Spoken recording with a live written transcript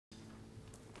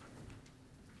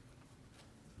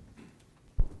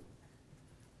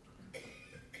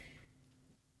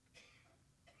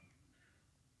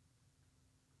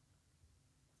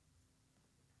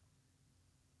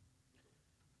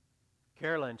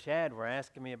Carolyn and Chad were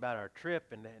asking me about our trip,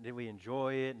 and did we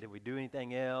enjoy it? And did we do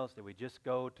anything else? Did we just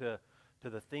go to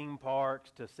the theme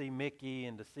parks to see Mickey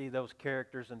and to see those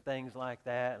characters and things like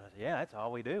that? And I said, yeah, that's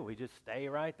all we do. We just stay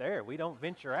right there. We don't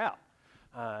venture out.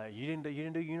 You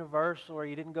didn't do Universal, or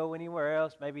you didn't go anywhere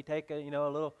else. Maybe take a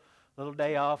little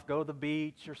day off, go to the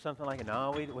beach or something like that.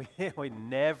 No, we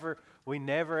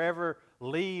never ever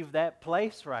leave that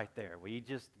place right there. We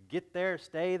just get there,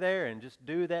 stay there, and just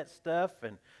do that stuff.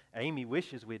 And Amy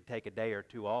wishes we'd take a day or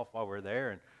two off while we're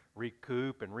there and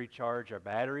recoup and recharge our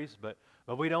batteries, but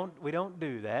we don't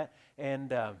do that.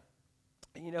 And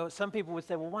some people would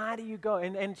say, well, why do you go?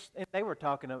 And they were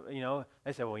talking,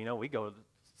 they said, well, we go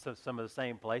to some of the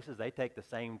same places. They take the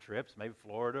same trips, maybe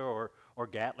Florida or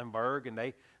Gatlinburg, and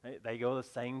they go the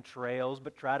same trails,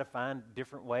 but try to find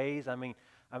different ways. I mean,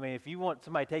 if you want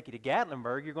somebody to take you to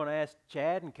Gatlinburg, you're going to ask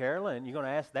Chad and Carolyn. You're going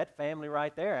to ask that family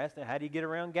right there. Ask them, how do you get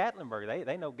around Gatlinburg?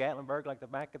 They know Gatlinburg like the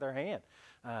back of their hand.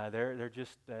 They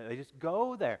just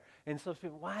go there. And so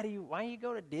people, why do you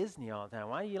go to Disney all the time?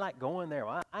 Why do you like going there?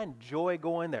 Well, I enjoy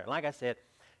going there. Like I said,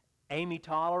 Amy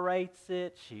tolerates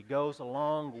it. She goes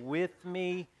along with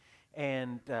me,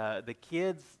 and the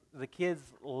kids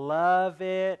love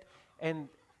it. And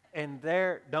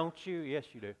don't you? Yes,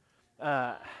 you do.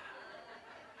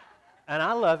 And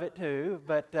I love it too,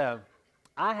 but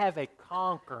I have a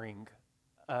conquering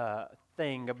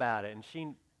thing about it. And she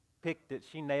picked it,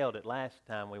 she nailed it last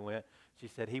time we went. She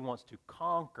said he wants to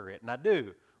conquer it, and I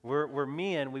do. We're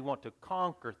men, we want to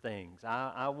conquer things.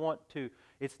 I want to,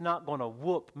 it's not going to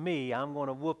whoop me, I'm going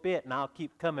to whoop it, and I'll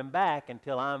keep coming back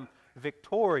until I'm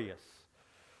victorious.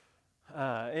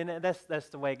 And that's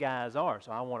the way guys are,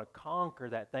 so I want to conquer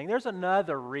that thing. There's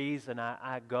another reason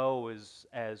I go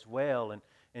as well,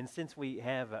 and since we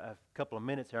have a couple of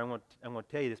minutes here, I'm going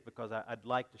to tell you this because I'd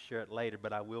like to share it later,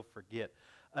 but I will forget.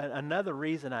 Another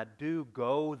reason I do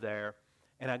go there,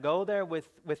 and I go there with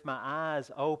my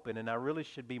eyes open, and I really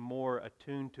should be more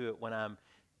attuned to it when I'm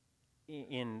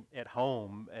at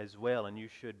home as well, and you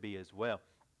should be as well.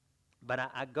 But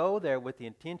I go there with the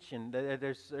intention that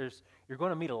you're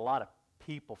going to meet a lot of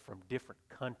people from different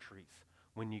countries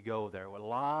when you go there. A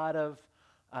lot of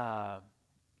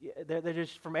they're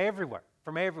just from everywhere.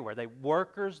 The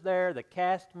workers there, the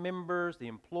cast members, the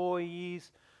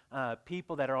employees,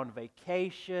 people that are on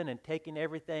vacation and taking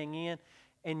everything in.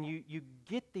 And you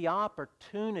get the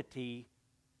opportunity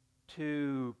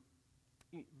to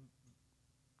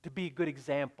be a good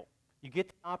example. You get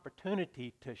the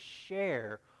opportunity to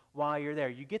share while you're there.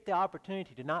 You get the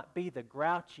opportunity to not be the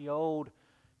grouchy old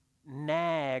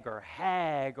nag or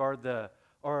hag or the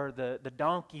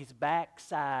donkey's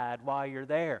backside while you're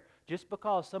there. Just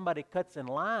because somebody cuts in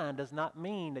line does not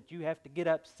mean that you have to get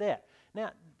upset.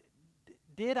 Now,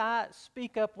 did I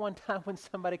speak up one time when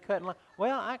somebody cut in line?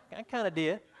 Well, I kind of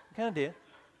did.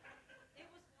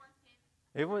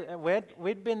 It was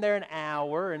we'd been there an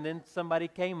hour, and then somebody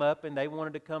came up, and they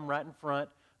wanted to come right in front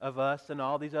of us and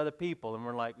all these other people. And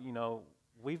we're like,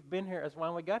 we've been here. That's why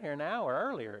we got here an hour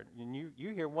earlier. And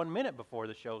you're here 1 minute before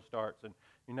the show starts, and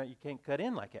you can't cut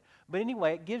in like that. But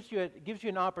anyway, it gives you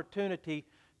an opportunity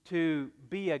to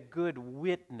be a good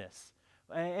witness.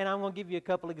 And I'm going to give you a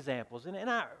couple examples. And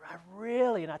I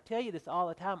really, and I tell you this all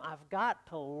the time, I've got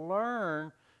to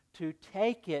learn to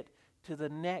take it to the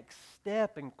next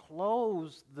step and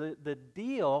close the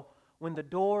deal when the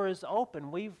door is open.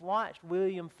 We've watched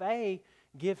William Fay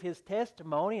give his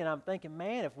testimony, and I'm thinking,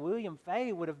 man, if William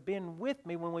Fay would have been with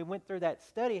me when we went through that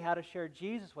study, How to Share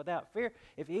Jesus Without Fear,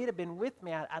 if he'd have been with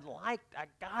me, I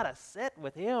got to sit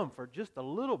with him for just a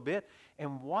little bit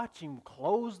and watch him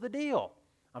close the deal.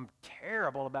 I'm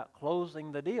terrible about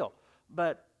closing the deal,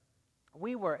 but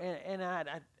we were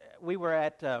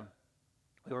at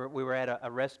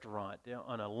a restaurant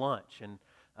on a lunch, and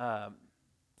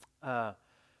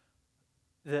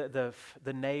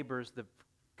the neighbors,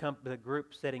 the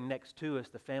group sitting next to us,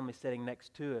 the family sitting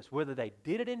next to us, whether they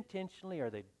did it intentionally or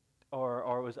it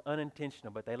was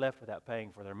unintentional, but they left without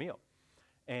paying for their meal,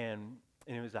 and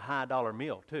it was a high dollar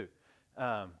meal too.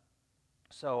 The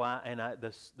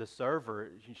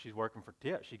server, she's working for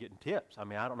tips. She's getting tips. I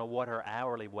mean, I don't know what her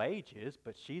hourly wage is,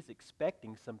 but she's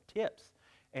expecting some tips.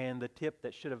 And the tip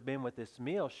that should have been with this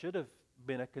meal should have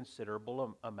been a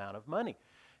considerable amount of money.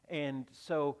 And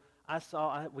so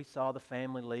we saw the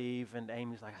family leave, and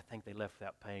Amy's like, I think they left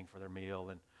without paying for their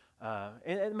meal.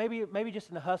 And maybe just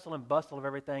in the hustle and bustle of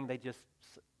everything, they just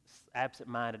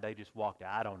absent-minded, they just walked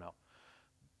out. I don't know.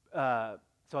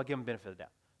 So I give them the benefit of the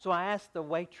doubt. So I asked the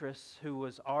waitress, who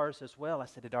was ours as well, I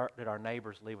said, did our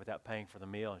neighbors leave without paying for the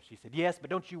meal? And she said, yes, but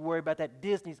don't you worry about that.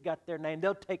 Disney's got their name.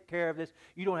 They'll take care of this.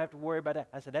 You don't have to worry about that.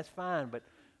 I said, that's fine,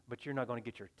 but you're not going to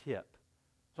get your tip.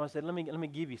 So I said, let me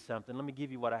give you something. Let me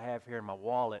give you what I have here in my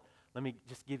wallet. Let me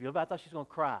just give you. I thought she was going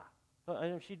to cry.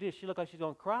 She did. She looked like she was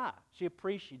going to cry. She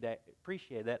appreciated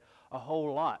that a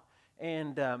whole lot.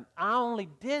 And I only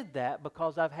did that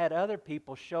because I've had other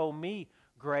people show me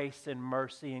grace and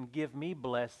mercy and give me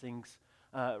blessings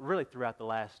really throughout the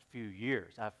last few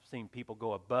years. I've seen people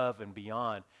go above and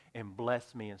beyond and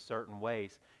bless me in certain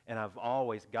ways. And I've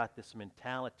always got this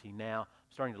mentality now.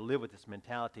 I'm starting to live with this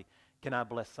mentality. Can I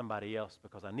bless somebody else?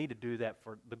 Because I need to do that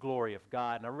for the glory of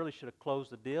God. And I really should have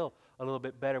closed the deal a little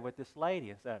bit better with this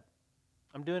lady and said,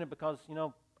 I'm doing it because,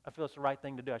 I feel it's the right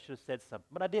thing to do. I should have said something,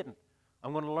 but I didn't.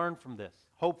 I'm going to learn from this,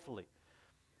 hopefully.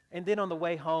 And then on the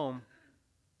way home,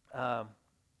 in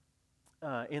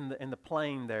the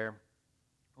plane there,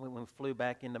 when we flew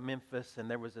back into Memphis, and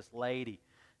there was this lady.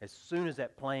 As soon as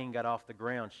that plane got off the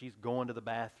ground, she's going to the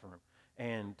bathroom.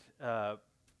 And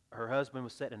her husband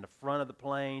was sitting in the front of the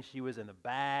plane. She was in the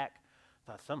back.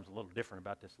 I thought something's a little different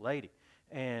about this lady.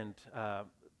 And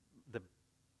the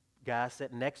guy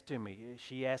sitting next to me,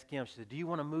 she asked him, she said, do you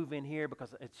want to move in here?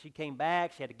 Because she came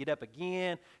back. She had to get up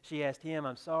again. She asked him,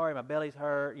 I'm sorry, my belly's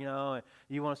hurt, and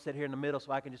you want to sit here in the middle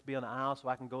so I can just be on the aisle so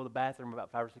I can go to the bathroom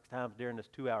about 5 or 6 times during this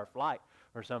 2-hour flight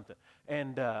or something.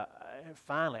 And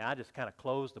finally, I just kind of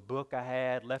closed the book I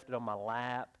had, left it on my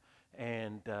lap,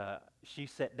 and she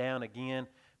sat down again.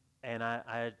 And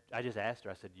I just asked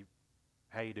her, I said,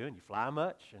 how you doing? You fly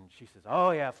much? And she says, oh,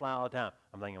 yeah, I fly all the time.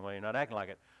 I'm thinking, well, you're not acting like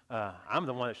it. I'm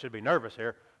the one that should be nervous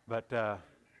here. But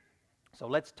so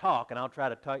let's talk, and I'll try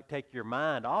to take your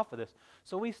mind off of this.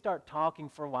 So we start talking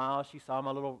for a while. She saw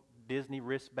my little Disney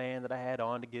wristband that I had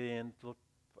on to get in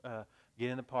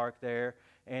the park there.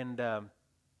 And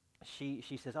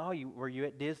she says, oh, were you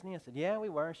at Disney? I said, yeah, we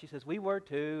were. She says, we were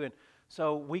too. And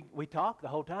so we talked the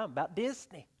whole time about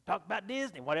Disney. Talk about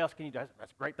Disney. What else can you do?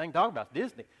 That's a great thing to talk about,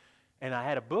 Disney. And I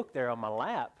had a book there on my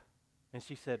lap, and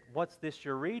she said, what's this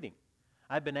you're reading?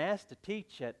 I've been asked to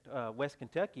teach at West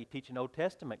Kentucky, teach an Old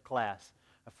Testament class.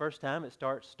 The first time it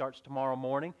starts tomorrow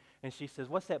morning, and she says,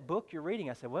 what's that book you're reading?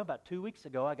 I said, well, about 2 weeks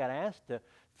ago, I got asked to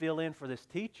fill in for this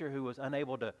teacher who was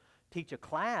unable to teach a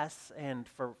class, and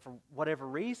for whatever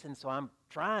reason, so I'm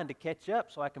trying to catch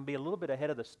up so I can be a little bit ahead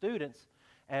of the students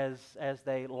as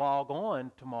they log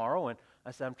on tomorrow. And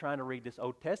I said, I'm trying to read this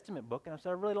Old Testament book, and I said,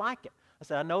 I really like it. I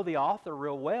said, I know the author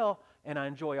real well, and I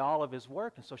enjoy all of his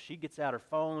work. And so she gets out her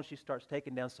phone. She starts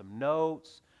taking down some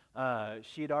notes.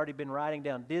 She had already been writing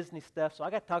down Disney stuff. So I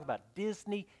got to talk about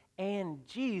Disney and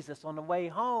Jesus on the way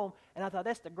home. And I thought,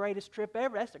 that's the greatest trip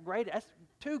ever. That's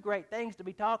 2 great things to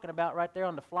be talking about right there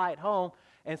on the flight home.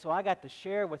 And so I got to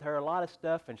share with her a lot of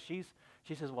stuff. And she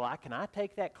says, well, can I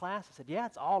take that class? I said, yeah,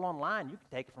 it's all online. You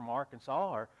can take it from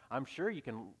Arkansas, or I'm sure you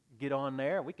can get on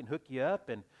there. We can hook you up.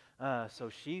 And so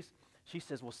she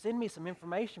says, well, send me some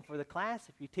information for the class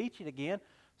if you teach it again.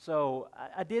 So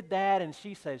I did that, and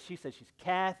she said she's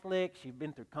Catholic. She'd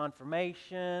been through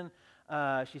confirmation.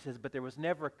 She says, but there was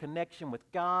never a connection with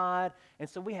God. And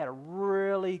so we had a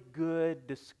really good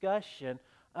discussion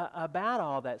about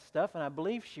all that stuff, and I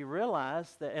believe she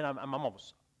realized that, and I'm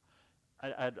almost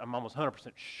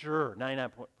 100% sure,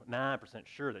 99.9%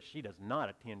 sure that she does not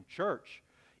attend church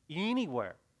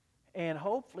anywhere. And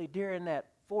hopefully during that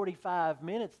 45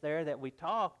 minutes there that we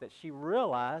talked, that she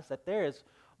realized that there is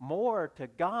more to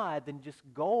God than just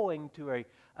going to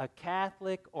a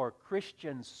Catholic or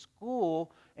Christian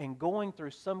school and going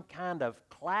through some kind of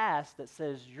class that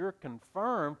says you're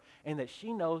confirmed, and that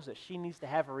she knows that she needs to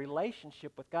have a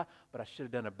relationship with God. But I should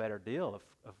have done a better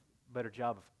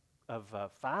job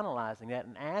of finalizing that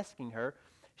and asking her.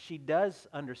 She does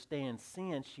understand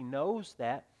sin. She knows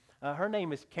that. Her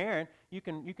name is Karen. You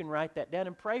can write that down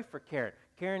and pray for Karen.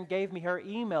 Karen gave me her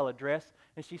email address,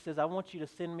 and she says, I want you to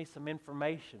send me some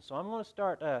information. So I'm going to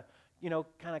start, kind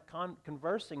of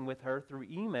conversing with her through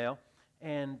email,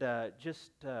 and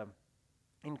just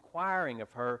inquiring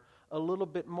of her a little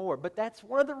bit more. But that's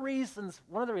one of the reasons,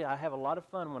 I have a lot of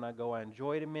fun when I go. I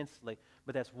enjoy it immensely.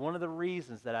 But that's one of the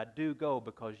reasons that I do go,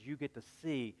 because you get to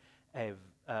see a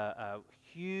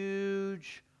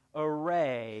huge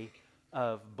array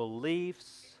of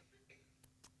beliefs,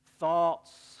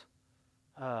 thoughts,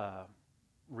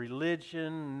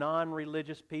 religion,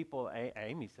 non-religious people.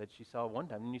 Amy said she saw one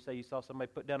time, and you say you saw somebody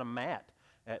put down a mat.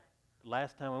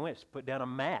 Last time we went, she put down a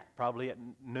mat, probably at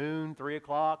noon, 3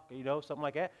 o'clock, something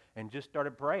like that, and just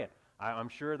started praying. I'm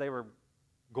sure they were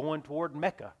going toward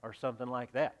Mecca or something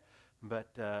like that. But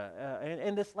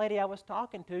and this lady I was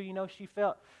talking to,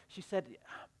 she said,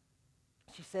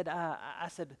 I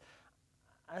said,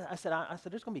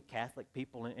 there's going to be Catholic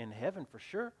people in heaven for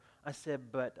sure. I said,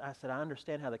 I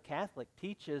understand how the Catholic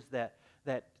teaches that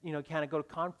kind of go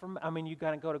to you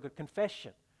got to go to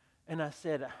confession. And I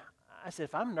said,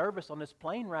 if I'm nervous on this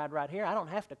plane ride right here, I don't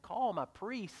have to call my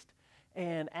priest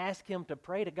and ask him to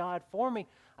pray to God for me.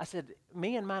 I said,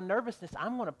 me and my nervousness,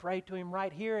 I'm going to pray to him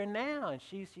right here and now. And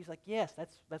she's like, yes,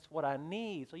 that's what I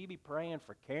need. So you be praying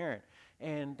for Karen.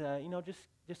 And,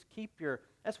 just keep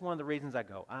that's one of the reasons I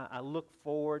go. I look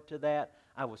forward to that.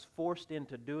 I was forced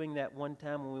into doing that one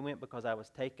time when we went because I was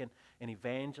taking an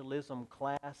evangelism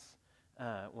class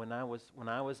when I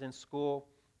was in school.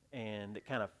 And it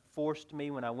kind of forced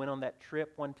me when I went on that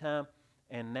trip one time.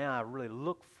 And now I really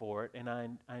look for it, and I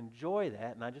enjoy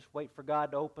that, and I just wait for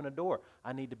God to open a door.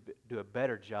 I need to do a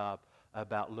better job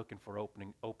about looking for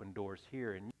open doors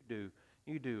here, and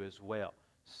you do as well.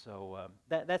 So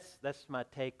that's my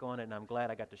take on it, and I'm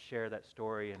glad I got to share that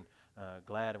story, and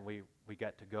glad we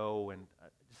got to go, and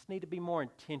just need to be more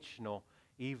intentional,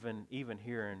 even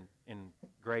here in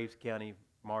Graves County,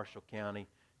 Marshall County,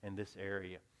 and this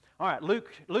area. All right,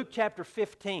 Luke chapter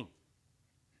 15.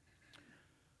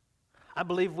 I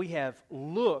believe we have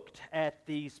looked at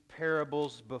these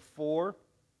parables before,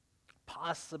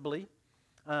 possibly.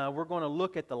 We're going to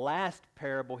look at the last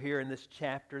parable here in this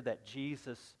chapter that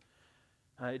Jesus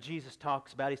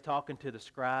talks about. He's talking to the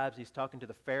scribes. He's talking to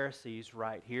the Pharisees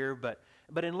right here.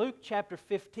 But in Luke chapter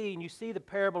 15, you see the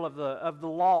parable of the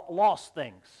lost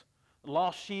things, the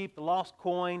lost sheep, the lost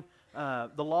coin,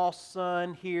 the lost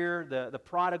son here, the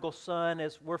prodigal son,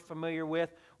 as we're familiar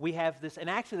with. We have this, and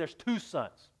actually there's two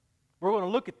sons. We're going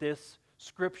to look at this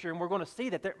scripture, and we're going to see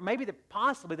that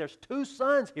possibly there's two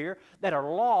sons here that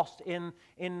are lost in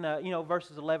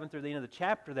verses 11 through the end of the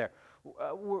chapter there.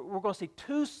 We're going to see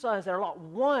two sons that are lost.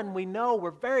 One we know,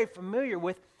 we're very familiar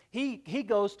with. He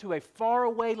goes to a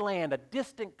faraway land, a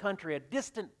distant country, a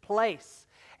distant place.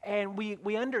 And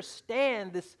we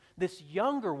understand this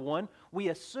younger one. We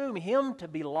assume him to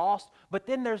be lost, but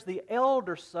then there's the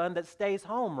elder son that stays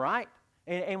home, right?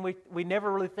 And we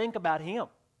never really think about him.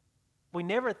 We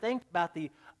never think about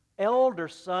the elder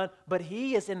son, but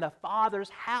he is in the Father's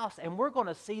house, and we're going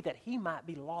to see that he might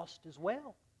be lost as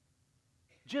well.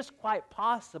 Just quite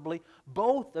possibly,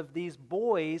 both of these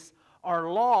boys are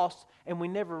lost, and we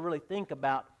never really think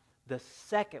about the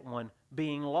second one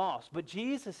being lost. But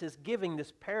Jesus is giving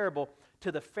this parable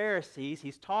to the Pharisees.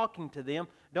 He's talking to them.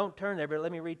 Don't turn there, but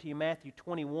let me read to you Matthew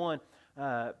 21,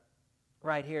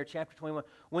 right here, chapter 21.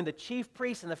 When the chief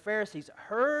priests and the Pharisees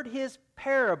heard his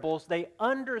parables, they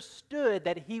understood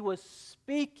that he was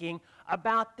speaking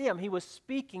about them. He was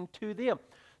speaking to them.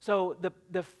 So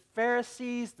the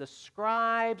Pharisees, the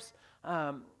scribes,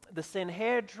 the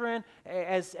Sanhedrin,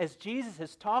 as Jesus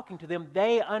is talking to them,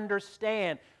 they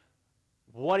understand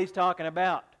what he's talking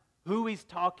about, who he's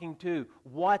talking to,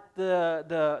 what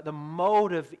the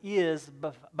motive is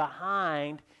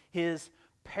behind his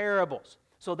parables.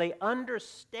 So they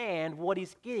understand what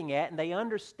he's getting at, and they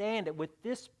understand it with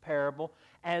this parable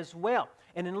as well.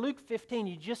 And in Luke 15,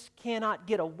 you just cannot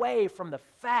get away from the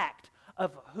fact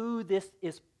of who this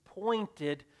is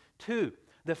pointed to.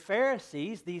 The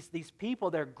Pharisees, these people,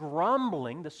 they're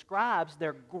grumbling. The scribes,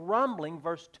 they're grumbling.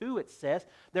 Verse 2, it says,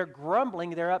 they're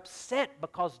grumbling. They're upset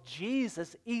because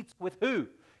Jesus eats with who?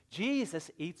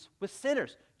 Jesus eats with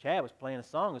sinners. Chad was playing a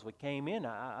song as we came in,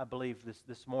 I believe,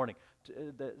 this morning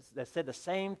that said the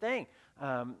same thing.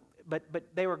 But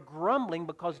they were grumbling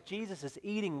because Jesus is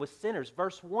eating with sinners.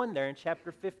 Verse 1 there in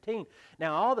chapter 15.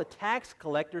 Now all the tax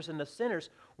collectors and the sinners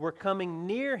were coming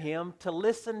near him to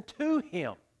listen to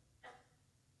him.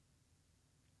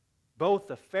 Both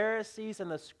the Pharisees and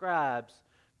the scribes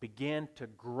began to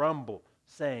grumble,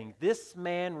 saying, "This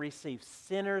man receives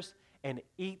sinners and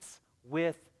eats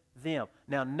with them."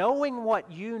 Now, knowing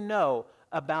what you know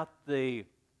about the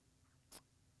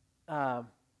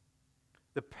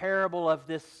parable of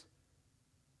this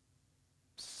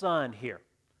son here,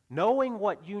 knowing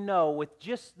what you know with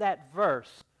just that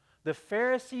verse, the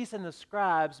Pharisees and the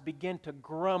scribes begin to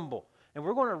grumble. And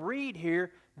we're going to read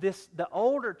here, the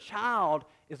older child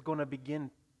is going to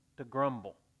begin to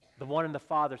grumble, the one in the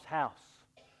Father's house.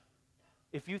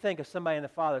 If you think of somebody in the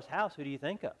Father's house, who do you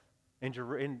think of?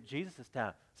 In Jesus'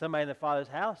 time, somebody in the Father's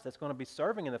house that's going to be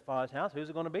serving in the Father's house, who's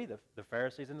it going to be? The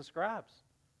Pharisees and the scribes.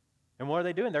 And what are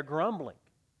they doing? They're grumbling.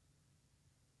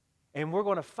 And we're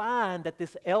going to find that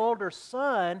this elder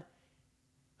son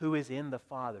who is in the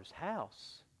Father's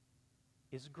house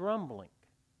is grumbling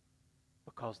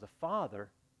because the Father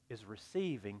is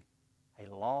receiving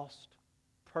a lost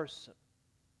person.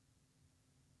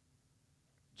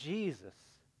 Jesus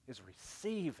is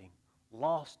receiving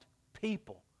lost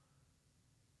people.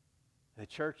 The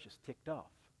church is ticked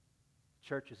off. The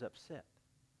church is upset.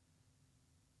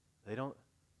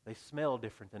 They smell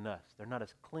different than us. They're not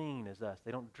as clean as us.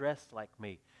 They don't dress like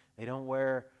me. They don't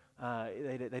wear,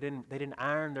 they didn't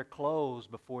iron their clothes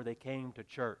before they came to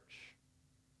church.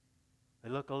 They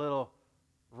look a little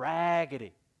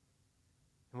raggedy.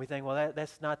 And we think, well,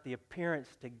 that's not the appearance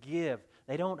to give.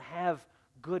 They don't have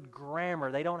good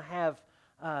grammar. They don't have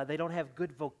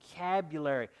good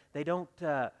vocabulary. They don't.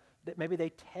 Maybe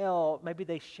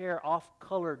they share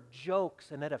off-color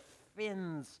jokes, and that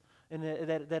offends and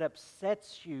that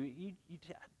upsets you.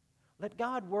 Let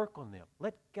God work on them.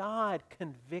 Let God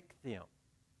convict them.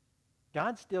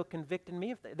 God's still convicting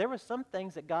me. There were some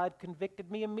things that God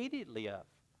convicted me immediately of.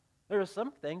 There are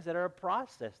some things that are a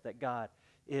process that God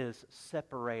is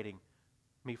separating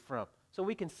me from. So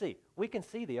we can see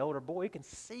the older boy. We can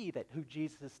see that who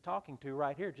Jesus is talking to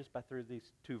right here just by through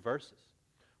these two verses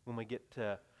when we get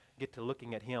to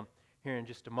looking at him here in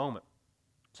just a moment.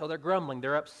 So they're grumbling.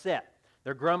 They're upset.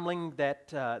 They're grumbling,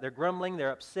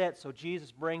 they're upset. So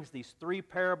Jesus brings these three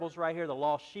parables right here: the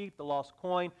lost sheep, the lost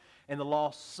coin, and the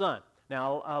lost son.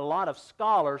 Now, a lot of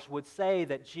scholars would say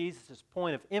that Jesus'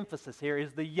 point of emphasis here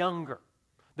is the younger.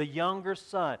 The younger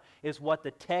son is what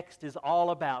the text is all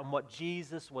about and what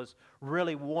Jesus was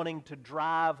really wanting to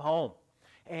drive home.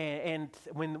 And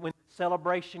when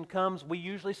celebration comes, we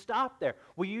usually stop there.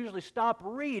 We usually stop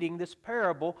reading this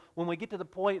parable when we get to the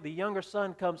point the younger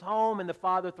son comes home and the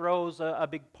father throws a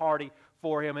big party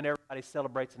for him and everybody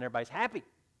celebrates and everybody's happy.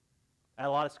 And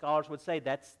a lot of scholars would say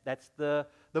that's the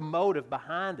motive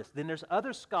behind this. Then there's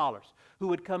other scholars who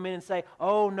would come in and say,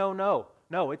 oh,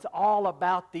 no, it's all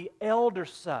about the elder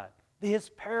son. His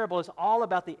parable is all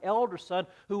about the elder son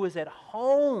who is at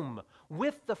home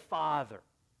with the father.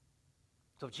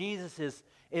 So Jesus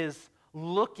is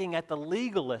looking at the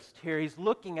legalist here. He's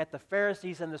looking at the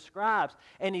Pharisees and the scribes,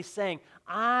 and he's saying,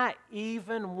 I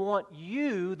even want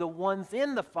you, the ones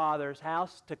in the Father's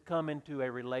house, to come into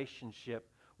a relationship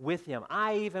with him.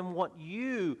 I even want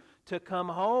you to come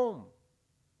home.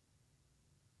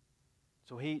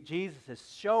 So Jesus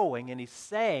is showing and he's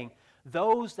saying,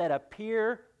 those that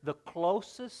appear the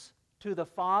closest to the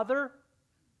Father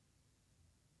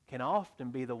can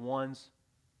often be the ones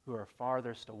who are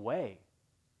farthest away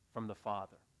from the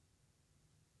Father.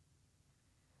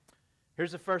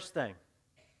 Here's the first thing.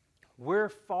 We're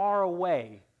far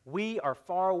away. We are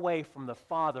far away from the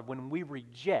Father when we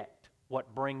reject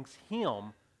what brings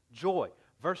him joy.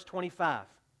 Verse 25.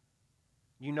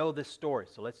 You know this story,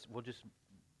 so we'll just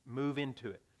move into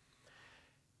it.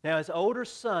 Now his older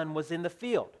son was in the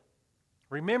field.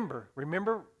 Remember,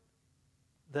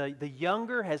 the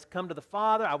younger has come to the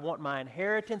father. I want my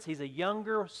inheritance. He's a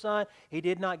younger son. He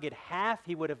did not get half.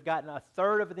 He would have gotten a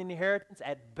third of the inheritance.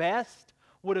 At best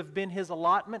would have been his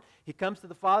allotment. He comes to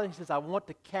the father. He says, I want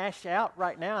to cash out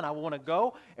right now and I want to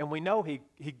go. And we know he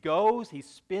goes. He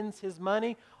spends his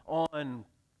money on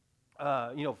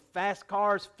fast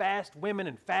cars, fast women,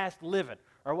 and fast living,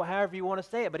 or however you want to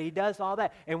say it. But he does all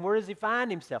that. And where does he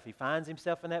find himself? He finds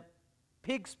himself in that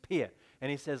pig's pit. And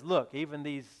he says, look, even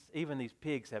these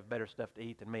pigs have better stuff to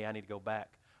eat than me. I need to go back.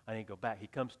 He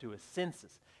comes to his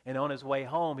senses. And on his way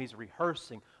home, he's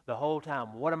rehearsing the whole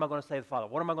time. What am I going to say to the Father?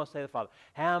 What am I going to say to the Father?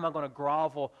 How am I going to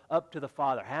grovel up to the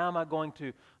Father? How am I going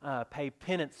to pay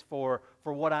penance for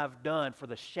what I've done, for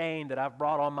the shame that I've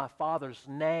brought on my Father's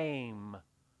name?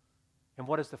 And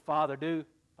what does the Father do?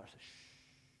 The Father says, shh.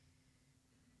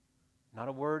 Not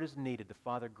a word is needed. The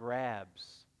Father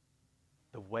grabs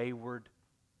the wayward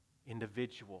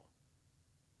individual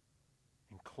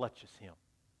and clutches him.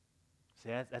 See,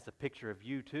 that's a picture of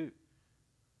you too.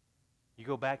 You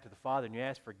go back to the Father and you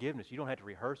ask forgiveness. You don't have to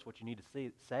rehearse what you need to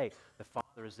say. The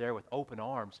Father is there with open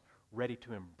arms, ready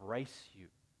to embrace you.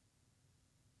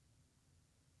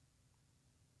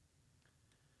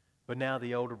 But now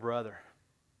the older brother.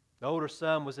 The older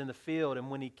son was in the field,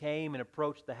 and when he came and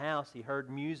approached the house, he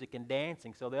heard music and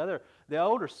dancing. So the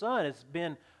older son has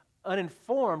been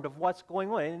uninformed of what's going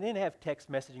on. And he didn't have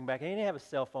text messaging back. He didn't have a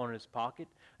cell phone in his pocket.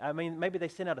 I mean, maybe they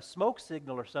sent out a smoke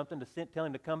signal or something to tell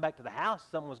him to come back to the house.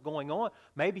 Something was going on.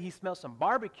 Maybe he smelled some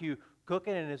barbecue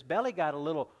cooking and his belly got a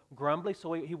little grumbly,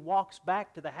 so he walks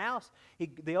back to the house.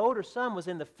 The older son was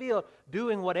in the field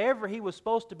doing whatever he was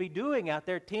supposed to be doing out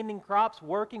there, tending crops,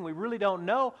 working. We really don't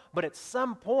know, but at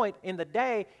some point in the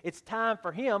day, it's time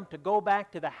for him to go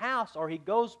back to the house, or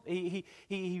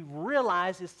he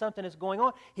realizes something is going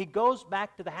on. He goes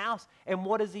back to the house, and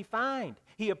what does he find?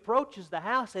 He approaches the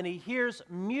house and he hears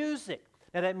music.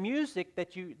 Now that music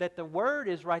that the word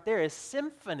is right there is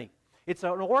symphony. It's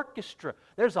an orchestra.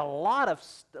 There's a lot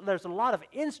of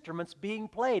instruments being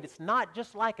played. It's not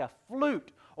just like a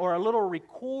flute or a little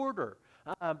recorder.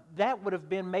 That would have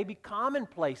been maybe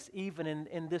commonplace even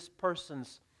in this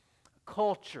person's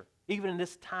culture, even in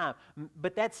this time.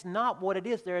 But that's not what it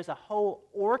is. There is a whole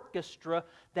orchestra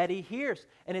that he hears.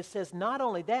 And it says not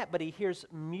only that, but he hears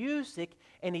music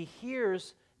and he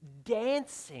hears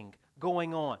dancing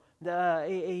going on.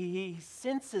 He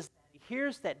senses, he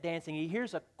hears that dancing. He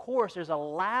hears a chorus. There's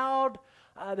loud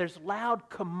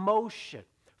commotion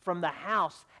from the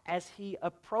house as he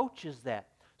approaches that.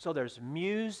 So there's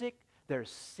music, there's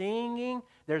singing,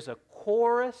 there's a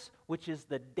chorus, which is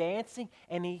the dancing,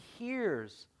 and he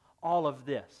hears all of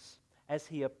this as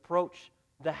he approached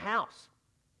the house.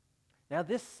 Now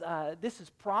this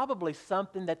is probably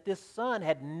something that this son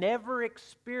had never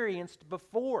experienced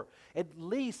before, at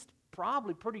least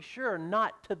probably pretty sure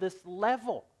not to this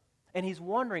level. And he's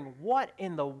wondering, what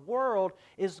in the world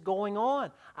is going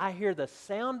on? I hear the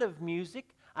sound of music,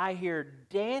 I hear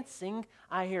dancing,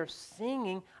 I hear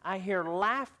singing, I hear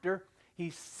laughter. He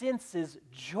senses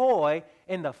joy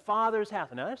in the Father's house.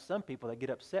 Now, there's some people that get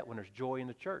upset when there's joy in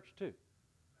the church, too.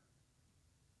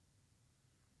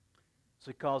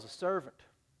 So he calls a servant.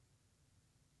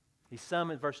 He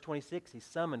summoned, verse 26, he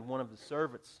summoned one of the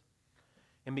servants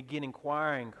and began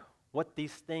inquiring what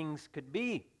these things could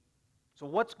be. So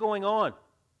what's going on?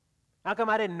 How come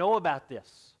I didn't know about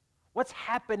this? What's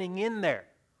happening in there?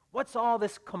 What's all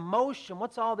this commotion?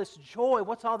 What's all this joy?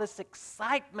 What's all this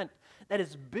excitement that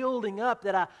is building up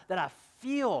that I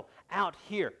feel out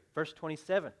here? Verse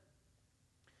 27.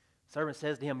 The servant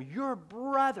says to him, your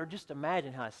brother, just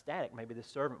imagine how ecstatic maybe this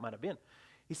servant might have been.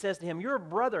 He says to him, your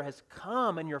brother has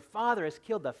come and your father has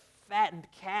killed the fattened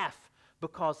calf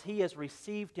because he has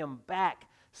received him back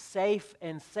safe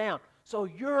and sound. So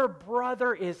your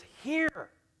brother is here.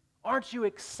 Aren't you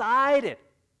excited?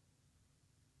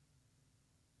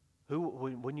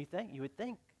 Wouldn't you think? You would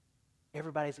think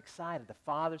everybody's excited. The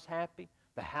father's happy.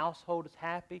 The household is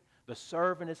happy. The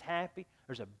servant is happy.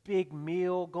 There's a big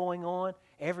meal going on.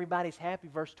 Everybody's happy.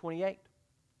 Verse 28.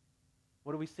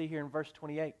 What do we see here in verse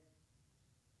 28?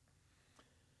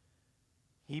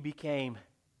 He became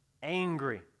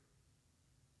angry.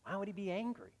 Why would he be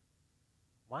angry?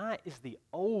 Why is the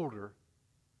older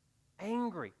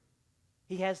angry?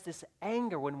 He has this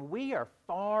anger when we are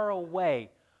far away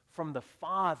from the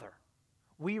Father.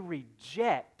 We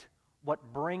reject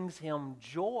what brings him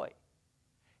joy.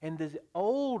 And the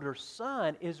older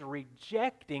son is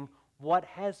rejecting what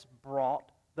has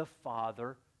brought the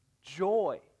Father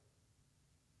joy.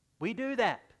 We do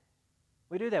that.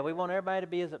 We do that. We want everybody to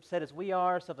be as upset as we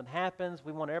are. Something happens.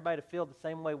 We want everybody to feel the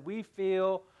same way we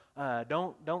feel.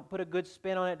 Don't put a good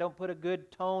spin on it. Don't put a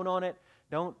good tone on it.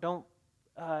 Don't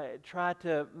try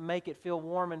to make it feel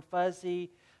warm and fuzzy.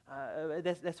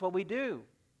 That's what we do.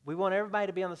 We want everybody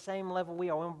to be on the same level we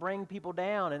are. We want to bring people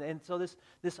down. And so this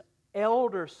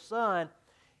elder son,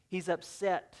 he's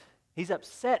upset. He's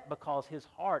upset because his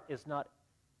heart is not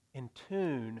in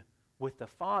tune with the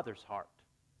Father's heart.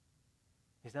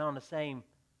 He's not on the same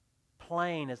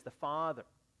plane as the Father.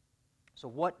 So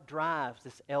what drives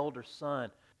this elder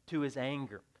son to his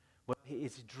anger? Well,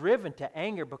 he's driven to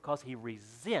anger because he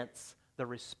resents the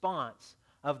response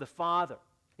of the Father.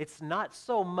 It's not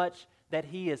so much that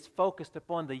he is focused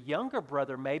upon the younger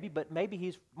brother maybe, but maybe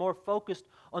he's more focused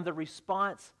on the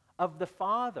response of the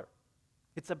Father.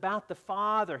 It's about the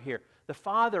Father here. The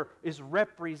Father is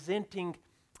representing,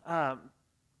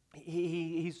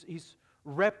 he's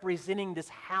representing this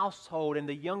household, and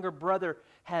the younger brother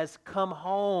has come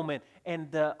home,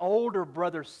 and the older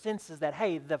brother senses that,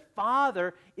 hey, the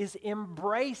Father is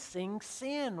embracing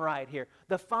sin right here.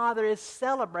 The Father is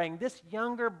celebrating. This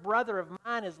younger brother of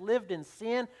mine has lived in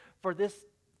sin for this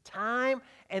time,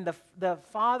 and the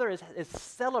Father is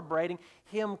celebrating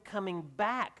him coming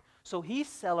back. So he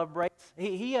celebrates,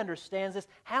 he understands this.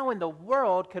 How in the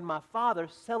world can my Father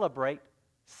celebrate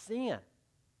sin?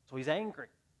 So he's angry.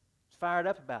 He's fired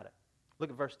up about it.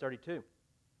 Look at verse 32.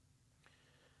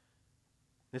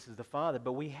 This is the Father.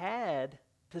 But we had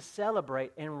to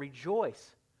celebrate and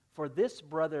rejoice, for this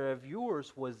brother of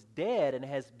yours was dead and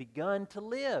has begun to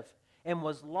live, and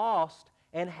was lost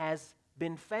and has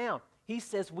been found. He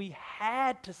says we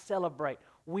had to celebrate.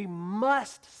 We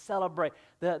must celebrate.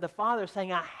 The Father is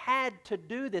saying, I had to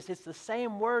do this. It's the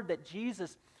same word that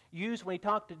Jesus used when he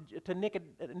talked to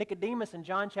Nicodemus in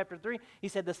John chapter 3. He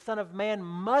said, the Son of Man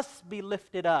must be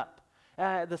lifted up.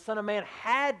 The Son of Man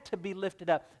had to be lifted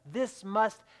up. This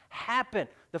must happen.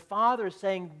 The Father is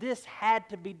saying this had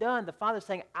to be done. The Father is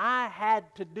saying, I had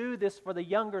to do this for the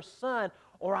younger son,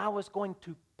 or I was going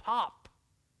to pop.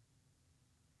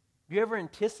 Have you ever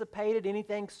anticipated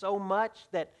anything so much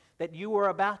that you were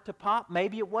about to pop?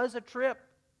 Maybe it was a trip.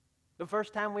 The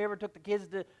first time we ever took the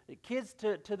kids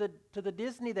to the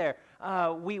Disney there,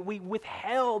 we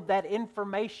withheld that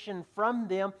information from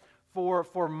them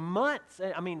for months.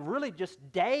 I mean, really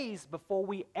just days before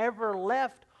we ever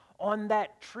left on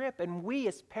that trip. And we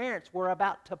as parents were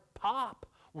about to pop,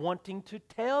 wanting to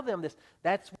tell them this.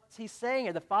 That's what he's saying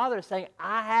here. The Father is saying,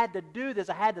 I had to do this.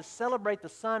 I had to celebrate the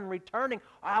Son returning.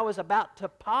 I was about to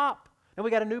pop. And we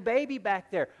got a new baby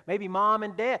back there. Maybe Mom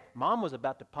and Dad. Mom was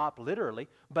about to pop literally,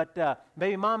 but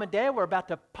maybe Mom and Dad were about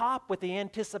to pop with the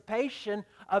anticipation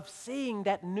of seeing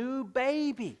that new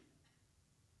baby.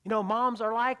 You know, moms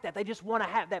are like that. They just want to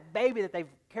have that baby that they've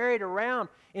carried around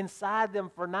inside them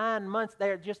for 9 months.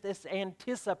 They're just this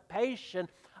anticipation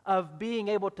of being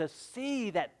able to see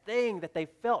that thing that they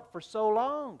felt for so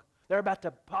long. They're about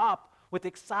to pop with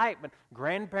excitement.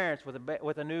 Grandparents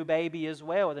with a new baby as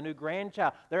well, with a new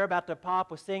grandchild, they're about to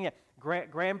pop with seeing it.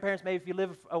 Grandparents, maybe if you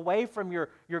live away from your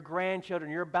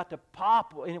grandchildren, you're about to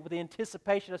pop with the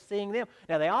anticipation of seeing them.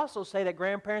 Now, they also say that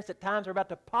grandparents at times are about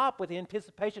to pop with the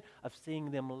anticipation of seeing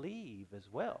them leave as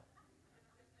well.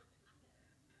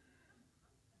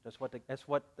 That's what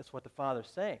the Father's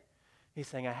saying. He's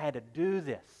saying, I had to do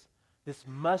this. This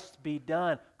must be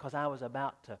done because I was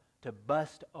about to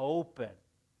bust open.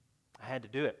 I had to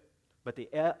do it. But the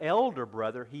elder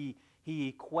brother, he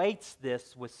equates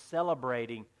this with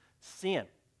celebrating sin.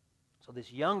 So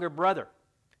this younger brother,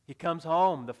 he comes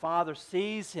home. The father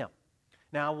sees him.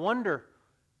 Now I wonder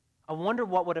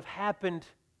what would have happened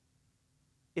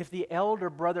if the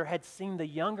elder brother had seen the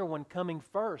younger one coming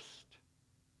first.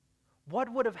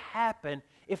 What would have happened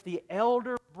if the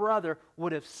elder brother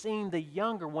would have seen the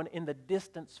younger one in the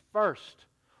distance first?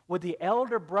 Would the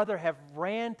elder brother have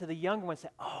ran to the younger one and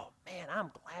said, oh, man,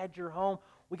 I'm glad you're home.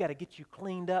 We got to get you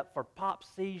cleaned up for Pop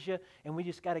sees you, and we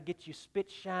just got to get you spit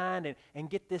shined and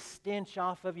get this stench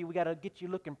off of you. We got to get you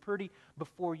looking pretty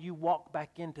before you walk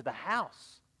back into the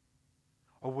house.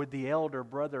 Or would the elder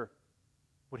brother,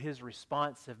 would his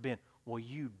response have been, well,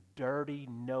 you dirty,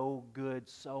 no good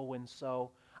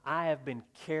so-and-so, I have been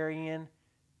carrying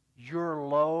your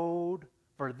load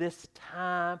for this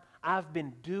time. I've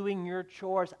been doing your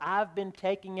chores. I've been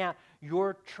taking out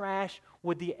your trash.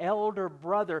 Would the elder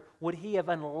brother, would he have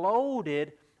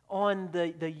unloaded on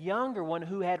the younger one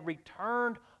who had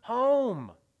returned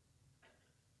home?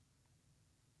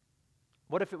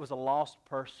 What if it was a lost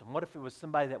person? What if it was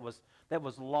somebody that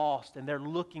was lost and they're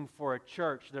looking for a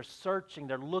church? They're searching.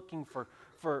 They're looking for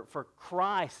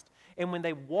Christ. And when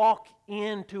they walk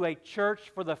into a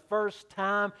church for the first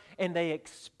time and they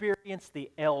experience the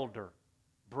elder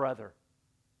brother.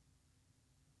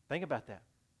 Think about that.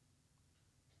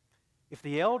 If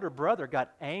the elder brother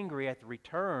got angry at the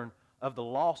return of the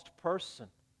lost person,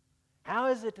 how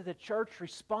is it that the church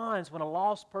responds when a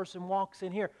lost person walks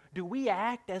in here? Do we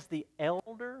act as the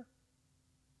elder?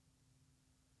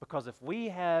 Because if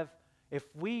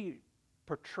we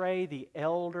portray the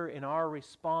elder in our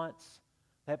response,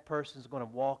 that person's going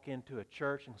to walk into a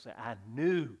church and say, I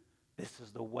knew this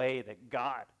is the way that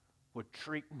God would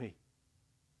treat me.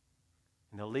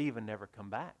 And they'll leave and never come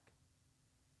back.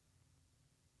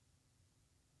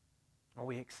 Are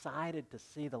we excited to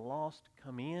see the lost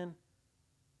come in?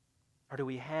 Or do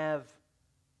we have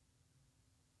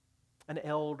an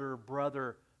elder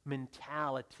brother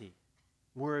mentality?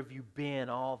 Where have you been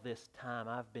all this time?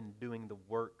 I've been doing the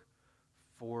work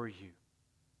for you.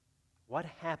 What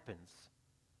happens?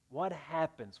 What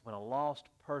happens when a lost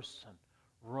person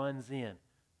runs in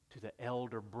to the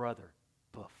elder brother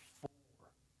before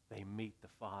they meet the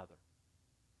Father?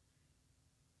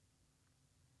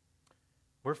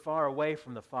 We're far away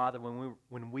from the Father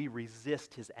when we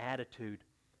resist His attitude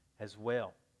as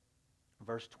well.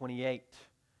 Verse 28,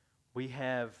 we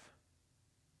have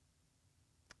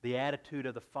the attitude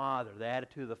of the Father. The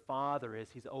attitude of the Father is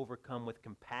He's overcome with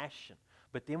compassion.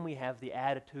 But then we have the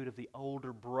attitude of the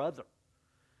older brother.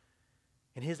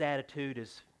 And his attitude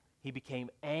is he became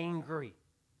angry.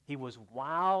 He was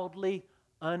wildly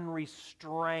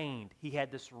unrestrained. He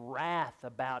had this wrath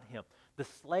about him. The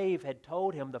slave had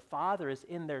told him the father is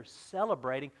in there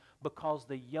celebrating because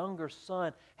the younger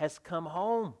son has come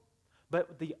home.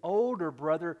 But the older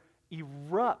brother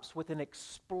erupts with an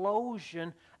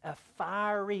explosion, a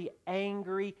fiery,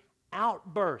 angry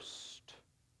outburst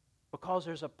because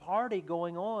there's a party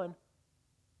going on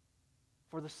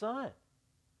for the son.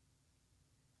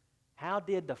 How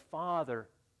did the father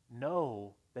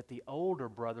know that the older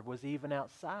brother was even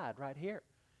outside right here?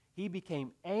 He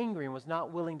became angry and was not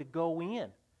willing to go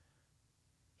in.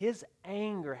 His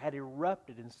anger had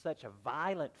erupted in such a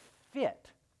violent fit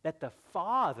that the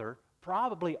father,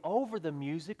 probably over the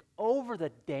music, over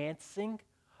the dancing,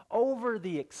 over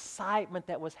the excitement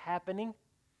that was happening,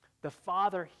 the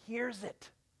father hears it,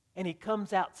 and he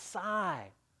comes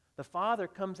outside. The father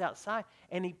comes outside,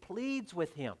 and he pleads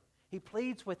with him. He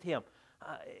pleads with him.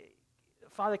 The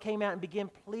father came out and began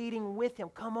pleading with him.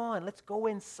 Come on, let's go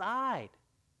inside.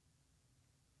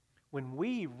 When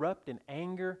we erupt in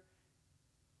anger,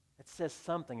 it says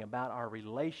something about our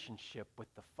relationship with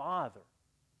the Father.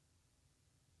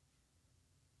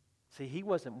 See, he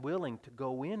wasn't willing to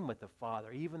go in with the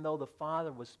Father, even though the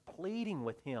Father was pleading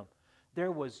with him.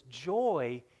 There was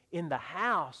joy in the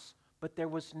house, but there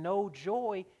was no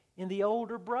joy in the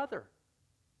older brother.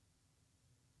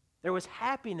 There was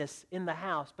happiness in the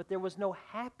house, but there was no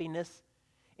happiness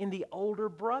in the older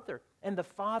brother. And the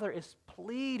Father is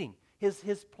pleading.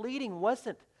 His pleading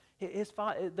wasn't,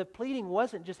 the pleading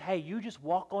wasn't just, hey, you just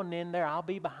walk on in there, I'll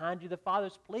be behind you. The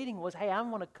Father's pleading was, hey, I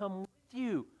want to come with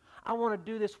you. I want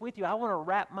to do this with you. I want to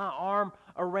wrap my arm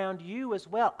around you as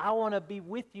well. I want to be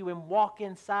with you and walk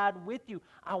inside with you.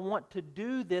 I want to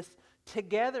do this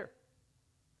together.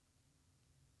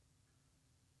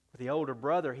 The older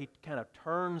brother, he kind of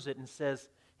turns it and says,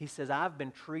 I've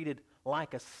been treated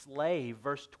like a slave.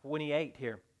 Verse 28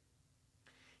 here.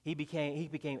 He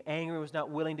became angry, was not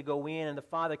willing to go in, and the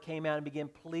father came out and began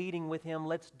pleading with him,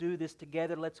 let's do this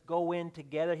together, let's go in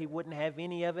together. He wouldn't have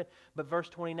any of it. But verse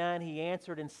 29, he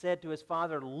answered and said to his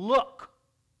father, look,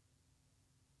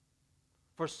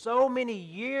 for so many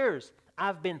years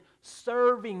I've been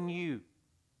serving you.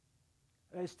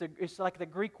 It's like the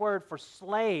Greek word for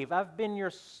slave. I've been your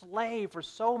slave for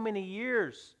so many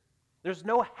years. There's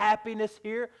no happiness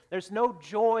here. There's no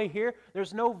joy here.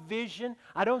 There's no vision.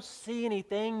 I don't see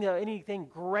anything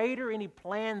greater, any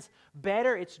plans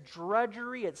better. It's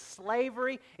drudgery. It's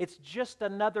slavery. It's just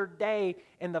another day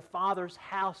in the Father's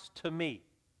house to me.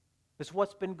 That's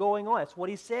what's been going on. That's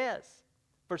what he says.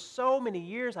 For so many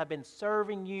years I've been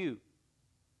serving you.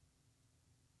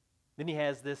 Then he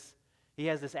has this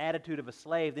attitude of a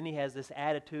slave. Then he has this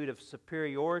attitude of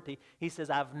superiority. He says,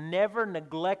 I've never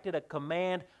neglected a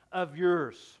command of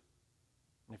yours.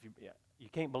 And if you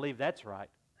can't believe that's right.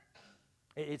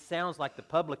 It sounds like the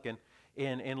publican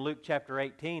in Luke chapter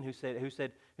 18 who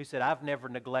said, I've never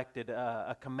neglected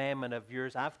a commandment of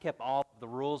yours. I've kept all of the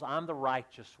rules. I'm the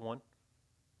righteous one.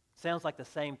 Sounds like the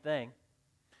same thing.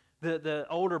 The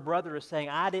older brother is saying,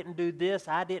 I didn't do this,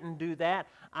 I didn't do that.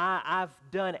 I've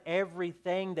done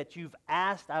everything that you've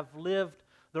asked. I've lived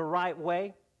the right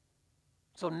way.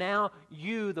 So now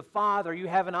you, the Father, you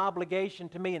have an obligation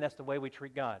to me, and that's the way we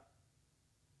treat God.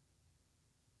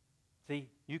 See,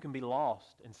 you can be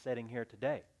lost in sitting here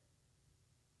today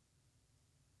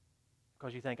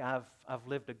because you think, I've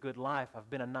lived a good life, I've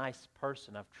been a nice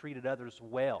person, I've treated others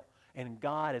well, and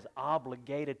God is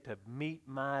obligated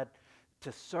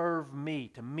to serve me,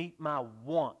 to meet my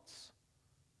wants.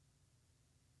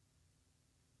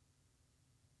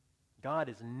 God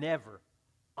is never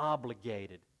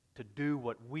obligated to do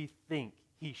what we think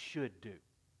he should do.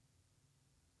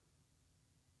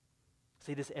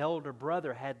 See, this elder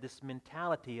brother had this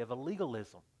mentality of a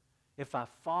legalism. If I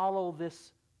follow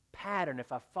this pattern,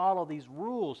 if I follow these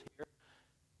rules here,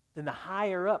 then the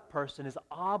higher up person is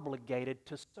obligated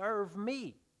to serve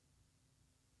me.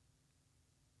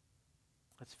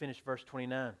 Let's finish verse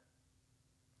 29.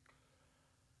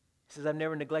 He says, I've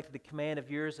never neglected the command of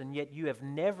yours, and yet you have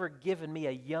never given me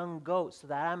a young goat so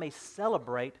that I may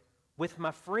celebrate with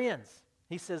my friends.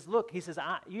 He says, look,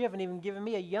 you haven't even given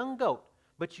me a young goat,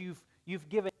 but you've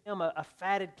given him a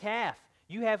fatted calf.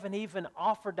 You haven't even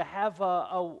offered to have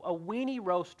a weenie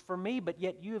roast for me, but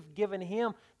yet you have given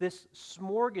him this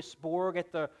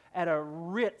smorgasbord at a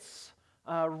Ritz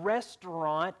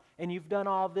restaurant, and you've done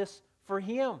all this for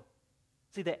him.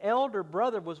 See, the elder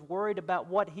brother was worried about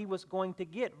what he was going to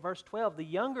get. Verse 12, the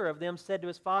younger of them said to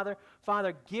his father,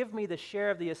 Father, give me the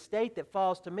share of the estate that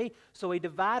falls to me. So he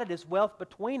divided his wealth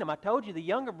between them. I told you the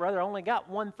younger brother only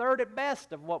got 1/3 at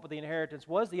best of what the inheritance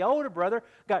was. The older brother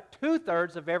got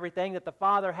 2/3 of everything that the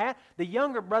father had. The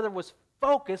younger brother was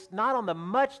focused not on the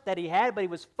much that he had, but he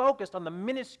was focused on the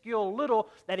minuscule little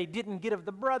that he didn't get of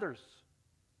the brothers.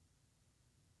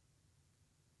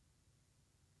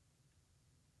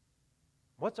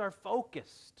 What's our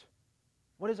focus?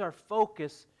 What is our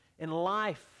focus in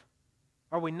life?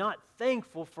 Are we not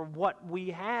thankful for what we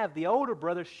have? The older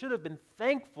brother should have been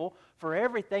thankful for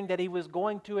everything that he was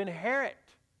going to inherit.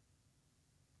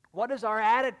 What is our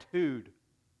attitude?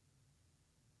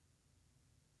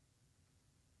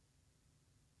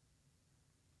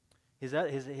 His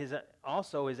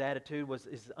attitude was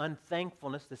his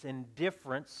unthankfulness, this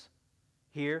indifference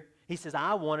here. He says,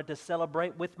 I wanted to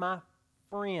celebrate with my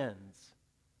friends.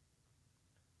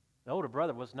 The older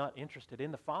brother was not interested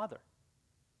in the father.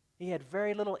 He had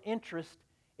very little interest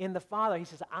in the father. He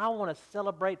says, I want to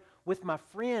celebrate with my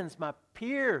friends, my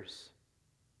peers.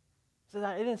 He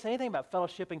says, he didn't say anything about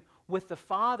fellowshipping with the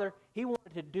father. He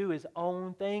wanted to do his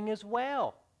own thing as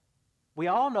well. We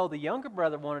all know the younger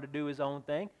brother wanted to do his own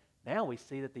thing. Now we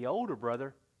see that the older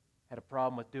brother had a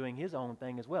problem with doing his own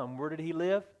thing as well. And where did he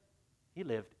live? He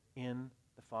lived in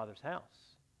the father's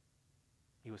house.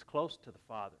 He was close to the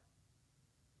father.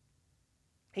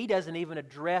 He doesn't even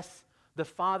address the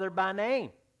father by name.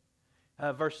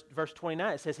 Verse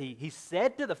 29, it says he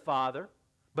said to the father,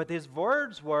 but his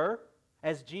words were,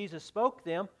 as Jesus spoke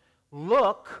them,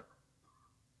 look,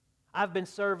 I've been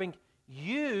serving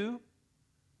you,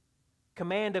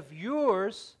 command of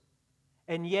yours,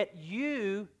 and yet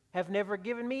you have never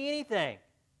given me anything.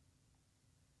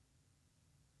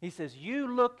 He says, you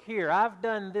look here, I've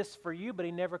done this for you, but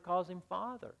he never calls him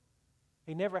father.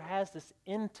 He never has this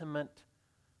intimate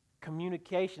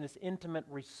communication, this intimate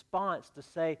response to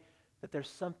say that there's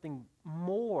something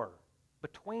more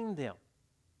between them.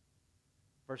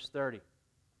 Verse 30.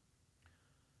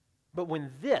 But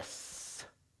when this,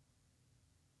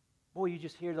 boy, you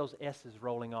just hear those S's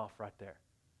rolling off right there.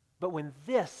 But when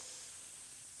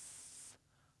this,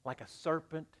 like a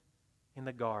serpent in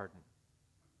the garden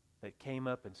that came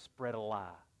up and spread a lie,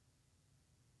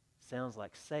 sounds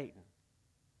like Satan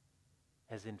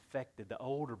has infected the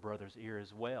older brother's ear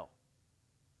as well.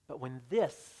 But when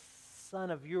this son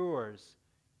of yours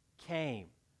came,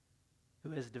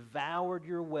 who has devoured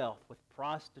your wealth with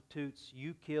prostitutes,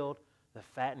 you killed the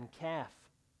fattened calf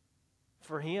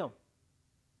for him.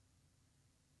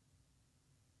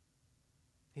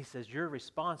 He says, you're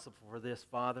responsible for this,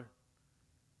 Father.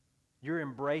 You're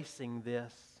embracing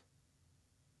this.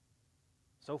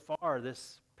 So far,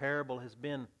 this parable has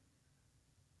been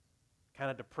kind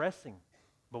of depressing.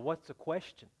 But what's the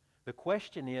question? The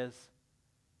question is,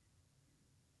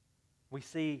 we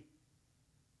see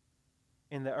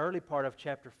in the early part of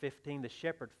chapter 15, the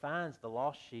shepherd finds the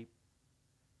lost sheep.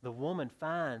 The woman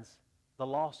finds the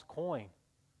lost coin.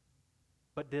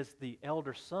 But does the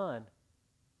elder son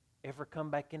ever come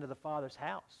back into the father's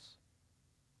house?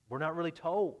 We're not really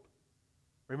told.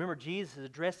 Remember, Jesus is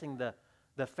addressing the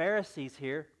Pharisees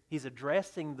here. He's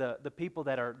addressing the people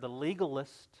that are the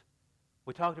legalists.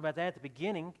 We talked about that at the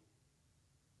beginning.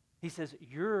 He says,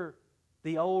 you're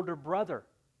the older brother.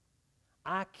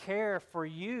 I care for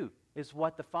you, is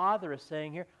what the Father is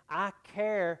saying here. I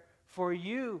care for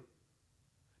you.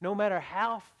 No matter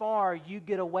how far you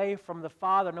get away from the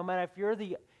Father, no matter if you're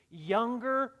the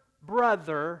younger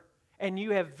brother and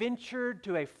you have ventured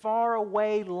to a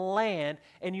faraway land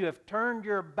and you have turned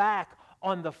your back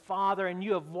on the Father and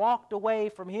you have walked away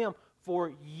from Him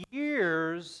for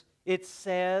years, it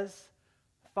says,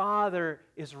 Father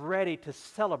is ready to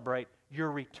celebrate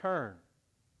your return.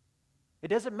 It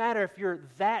doesn't matter if you're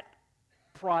that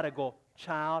prodigal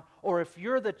child or if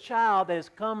you're the child that has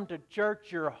come to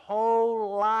church your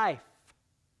whole life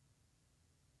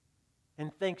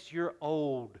and thinks you're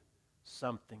owed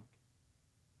something.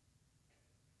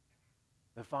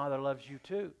 The Father loves you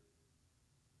too.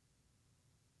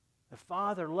 The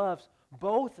Father loves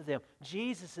both of them.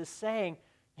 Jesus is saying,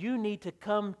 you need to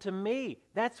come to me.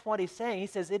 That's what He's saying. He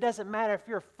says, it doesn't matter if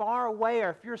you're far away or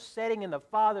if you're sitting in the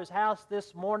Father's house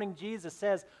this morning. Jesus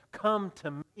says, come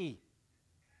to me.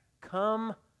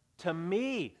 Come to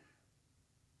me.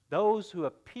 Those who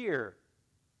appear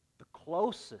the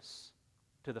closest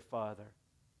to the Father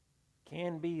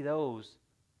can be those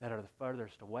that are the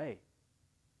furthest away.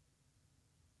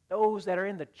 Those that are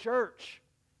in the church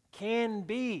can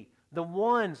be the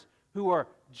ones who are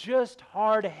just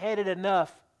hard-headed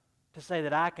enough to say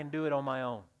that I can do it on my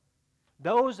own.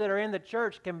 Those that are in the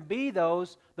church can be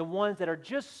the ones that are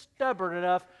just stubborn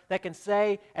enough that can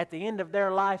say at the end of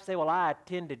their life, say, well, I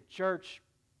attended church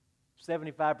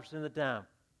 75% of the time.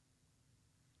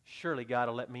 Surely God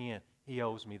will let me in. He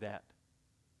owes me that.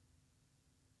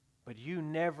 But you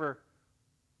never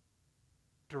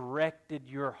directed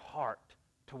your heart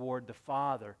toward the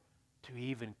Father to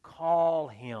even call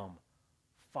Him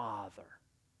Father.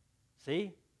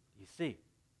 See? You see?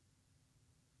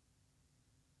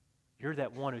 You're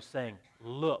that one who's saying,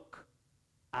 look,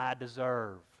 I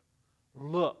deserve.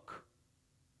 Look.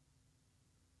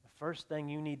 The first thing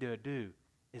you need to do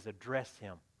is address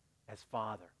Him as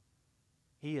Father.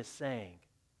 He is saying,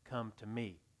 come to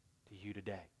me, to you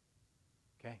today.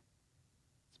 Okay?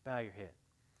 Let's bow your head.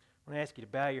 I'm going to ask you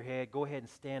to bow your head. Go ahead and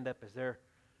stand up as they're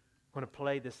going to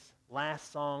play this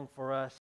last song for us.